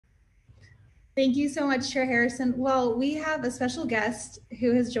Thank you so much, Chair Harrison. Well, we have a special guest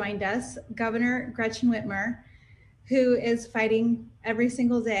who has joined us, Governor Gretchen Whitmer, who is fighting every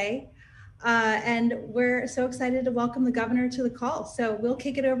single day. And we're so excited to welcome the governor to the call. So we'll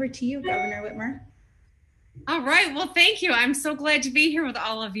kick it over to you, Governor Whitmer. All right. Well, thank you. I'm so glad to be here with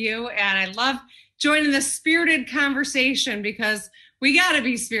all of you. And I love joining the spirited conversation because we got to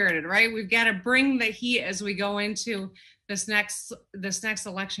be spirited, right? We've got to bring the heat as we go into this next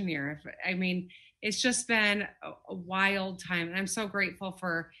election year. I mean, it's just been a wild time. And I'm so grateful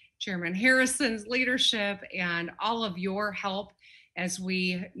for Chairman Harrison's leadership and all of your help as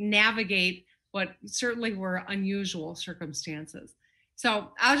we navigate what certainly were unusual circumstances. So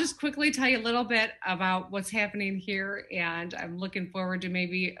I'll just quickly tell you a little bit about what's happening here, and I'm looking forward to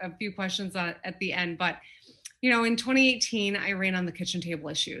maybe a few questions at the end. But, you know, in 2018, I ran on the kitchen table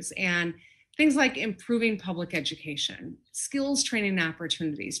issues and things like improving public education, skills training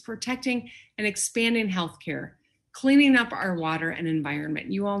opportunities, protecting and expanding healthcare, cleaning up our water and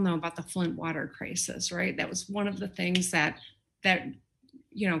environment. You all know about the Flint water crisis, right? That was one of the things that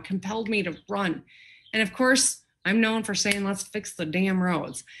you know, compelled me to run. And of course, I'm known for saying, let's fix the damn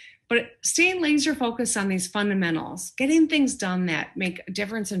roads. But staying laser focused on these fundamentals, getting things done that make a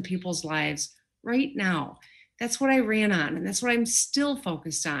difference in people's lives right now, that's what I ran on, and that's what I'm still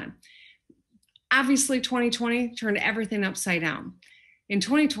focused on. Obviously, 2020 turned everything upside down. In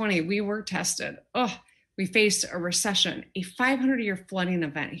 2020, we were tested. We faced a recession, a 500-year flooding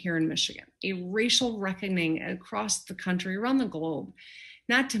event here in Michigan, a racial reckoning across the country, around the globe,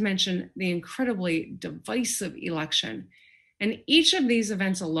 not to mention the incredibly divisive election. And each of these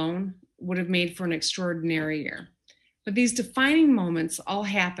events alone would have made for an extraordinary year. But these defining moments all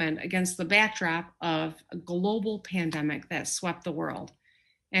happened against the backdrop of a global pandemic that swept the world.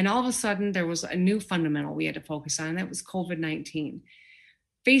 And all of a sudden, there was a new fundamental we had to focus on, and that was COVID-19.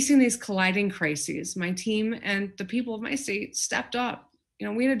 Facing these colliding crises, my team and the people of my state stepped up. You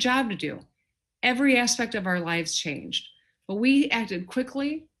know, we had a job to do. Every aspect of our lives changed. But we acted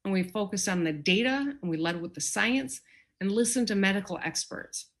quickly, and we focused on the data, and we led with the science and listened to medical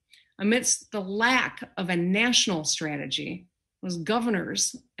experts. Amidst the lack of a national strategy was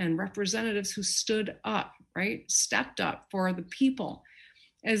governors and representatives who stood up, right? Stepped up for the people.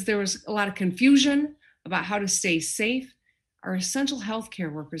 As there was a lot of confusion about how to stay safe, our essential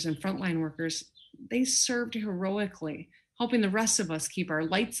healthcare workers and frontline workers, they served heroically, helping the rest of us keep our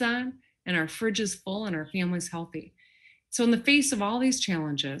lights on and our fridges full and our families healthy. So in the face of all these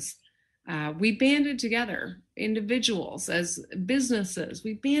challenges, we banded together, individuals, as businesses,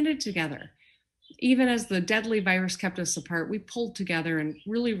 we banded together. Even as the deadly virus kept us apart, we pulled together in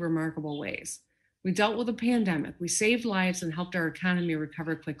really remarkable ways. We dealt with a pandemic, we saved lives and helped our economy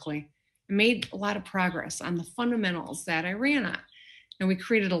recover quickly, and made a lot of progress on the fundamentals that I ran on. And we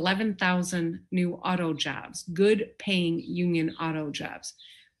created 11,000 new auto jobs, good paying union auto jobs.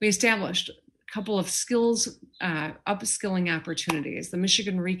 We established couple of skills, upskilling opportunities, the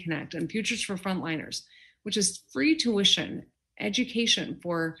Michigan Reconnect and Futures for Frontliners, which is free tuition, education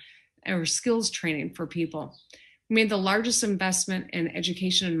for or skills training for people. We made the largest investment in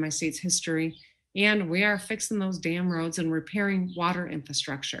education in my state's history, and we are fixing those damn roads and repairing water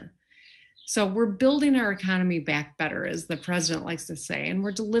infrastructure. So we're building our economy back better, as the president likes to say, and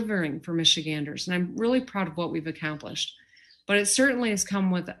we're delivering for Michiganders. And I'm really proud of what we've accomplished. But it certainly has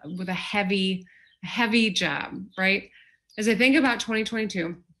come with a heavy job, right? As I think about 2022,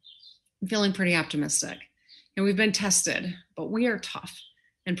 I'm feeling pretty optimistic. And we've been tested, but we are tough.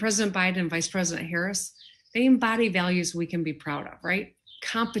 And President Biden and Vice President Harris, they embody values we can be proud of, right?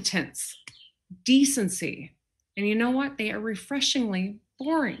 Competence, decency. And you know what? They are refreshingly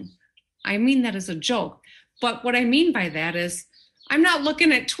boring. I mean that as a joke. But what I mean by that is I'm not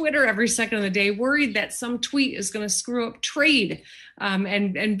looking at Twitter every second of the day, worried that some tweet is going to screw up trade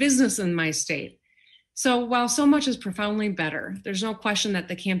and business in my state. So while so much is profoundly better, there's no question that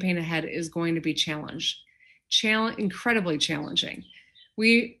the campaign ahead is going to be incredibly challenging.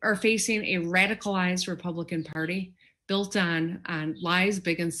 We are facing a radicalized Republican Party built on lies,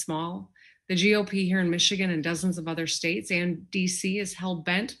 big and small. The GOP here in Michigan and dozens of other states and DC is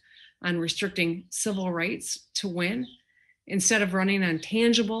hell-bent on restricting civil rights to win. Instead of running on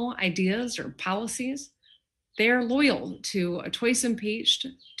tangible ideas or policies, they are loyal to a twice impeached,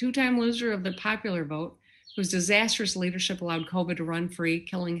 two-time loser of the popular vote, whose disastrous leadership allowed COVID to run free,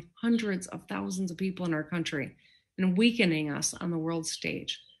 killing hundreds of thousands of people in our country and weakening us on the world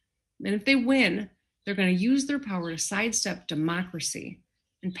stage. And if they win, they're going to use their power to sidestep democracy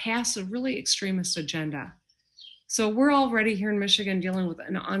and pass a really extremist agenda. So we're already here in Michigan dealing with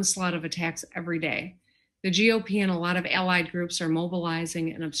an onslaught of attacks every day. The GOP and a lot of allied groups are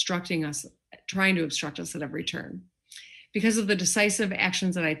mobilizing and obstructing us trying to obstruct us at every turn. Because of the decisive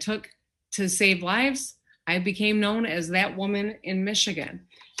actions that I took to save lives, I became known as that woman in Michigan.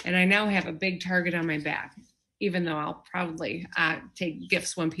 And I now have a big target on my back, even though I'll proudly take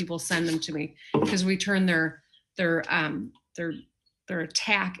gifts when people send them to me, because we turn their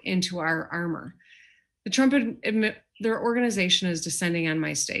attack into our armor. The Trump, their organization is descending on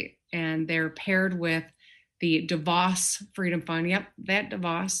my state, and they're paired with the DeVos Freedom Fund. Yep, that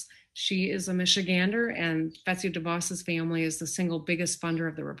DeVos. She is a Michigander, and Betsy DeVos's family is the single biggest funder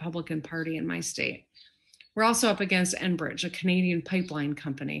of the Republican Party in my state. We're also up against Enbridge, a Canadian pipeline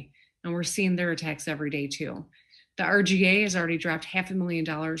company, and we're seeing their attacks every day too. The RGA has already dropped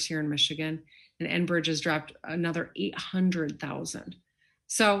 $500,000 here in Michigan, and Enbridge has dropped another $800,000.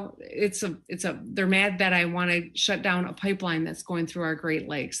 So they're mad that I want to shut down a pipeline that's going through our Great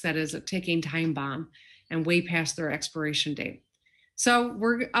Lakes that is a ticking time bomb and way past their expiration date. So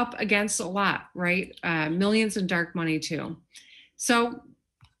we're up against a lot, right? Millions in dark money too. So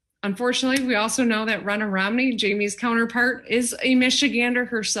unfortunately, we also know that Ronna Romney, Jamie's counterpart, is a Michigander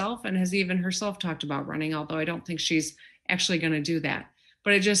herself and has even herself talked about running, although I don't think she's actually going to do that.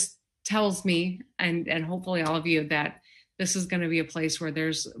 But it just tells me, and hopefully all of you, that this is going to be a place where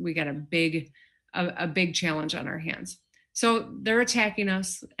we got a big challenge on our hands. So they're attacking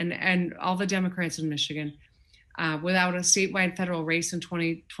us and all the Democrats in Michigan. Without a statewide federal race in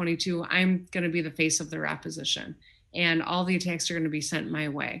 2022, I'm going to be the face of their opposition, and all the attacks are going to be sent my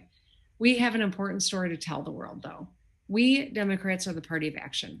way. We have an important story to tell the world, though. We Democrats are the party of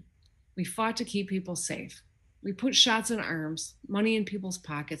action. We fought to keep people safe. We put shots in arms, money in people's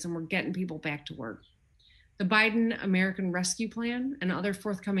pockets, and we're getting people back to work. The Biden American Rescue Plan and other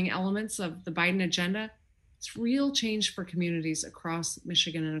forthcoming elements of the Biden agenda, it's real change for communities across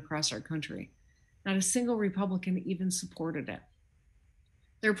Michigan and across our country. Not a single Republican even supported it.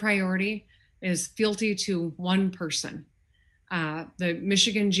 Their priority is fealty to one person. The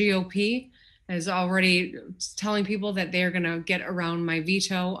Michigan GOP is already telling people that they're going to get around my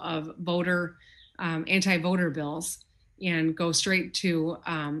veto of anti-voter bills and go straight to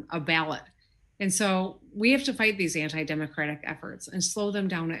a ballot. And so we have to fight these anti-democratic efforts and slow them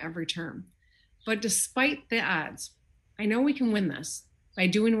down at every turn. But despite the odds, I know we can win this by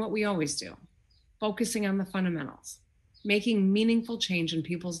doing what we always do, focusing on the fundamentals, making meaningful change in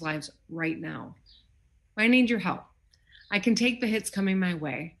people's lives right now. I need your help. I can take the hits coming my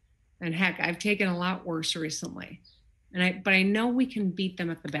way, and heck, I've taken a lot worse recently. But I know we can beat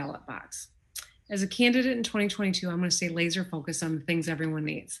them at the ballot box. As a candidate in 2022, I'm going to stay laser focused on the things everyone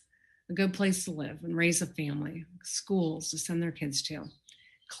needs. A good place to live and raise a family, schools to send their kids to,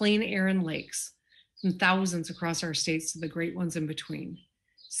 clean air and lakes, from thousands across our states to the great ones in between,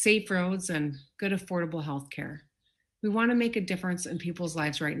 safe roads and good affordable health care. We want to make a difference in people's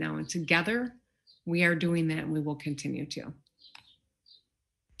lives right now, and together we are doing that, and we will continue to.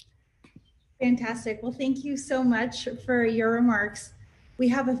 Fantastic. Well, thank you so much for your remarks. We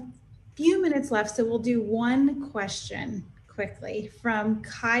have a few minutes left, so we'll do one question quickly from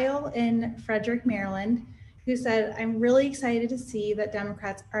Kyle in Frederick, Maryland, who said, I'm really excited to see that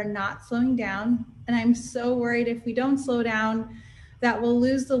Democrats are not slowing down, and I'm so worried if we don't slow down that we'll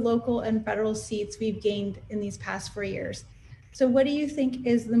lose the local and federal seats we've gained in these past 4 years. So what do you think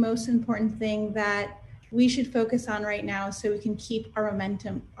is the most important thing that we should focus on right now so we can keep our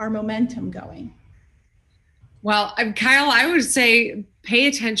momentum going? Well, Kyle, I would say pay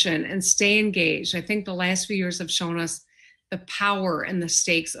attention and stay engaged. I think the last few years have shown us the power and the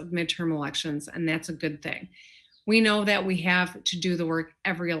stakes of midterm elections, and that's a good thing. We know that we have to do the work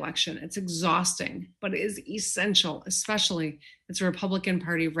every election. It's exhausting, but it is essential, especially as the Republican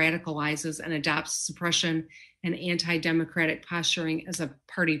Party radicalizes and adopts suppression and anti-democratic posturing as a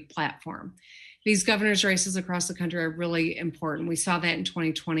party platform. These governor's races across the country are really important. We saw that in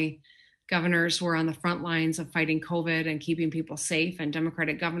 2020. Governors were on the front lines of fighting COVID and keeping people safe, and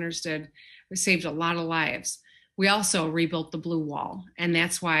Democratic governors did. We saved a lot of lives. We also rebuilt the blue wall, and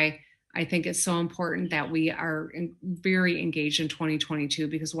that's why I think it's so important that we are very engaged in 2022,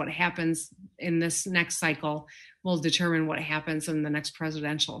 because what happens in this next cycle will determine what happens in the next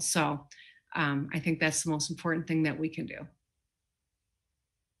presidential. So I think that's the most important thing that we can do.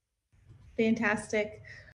 Fantastic.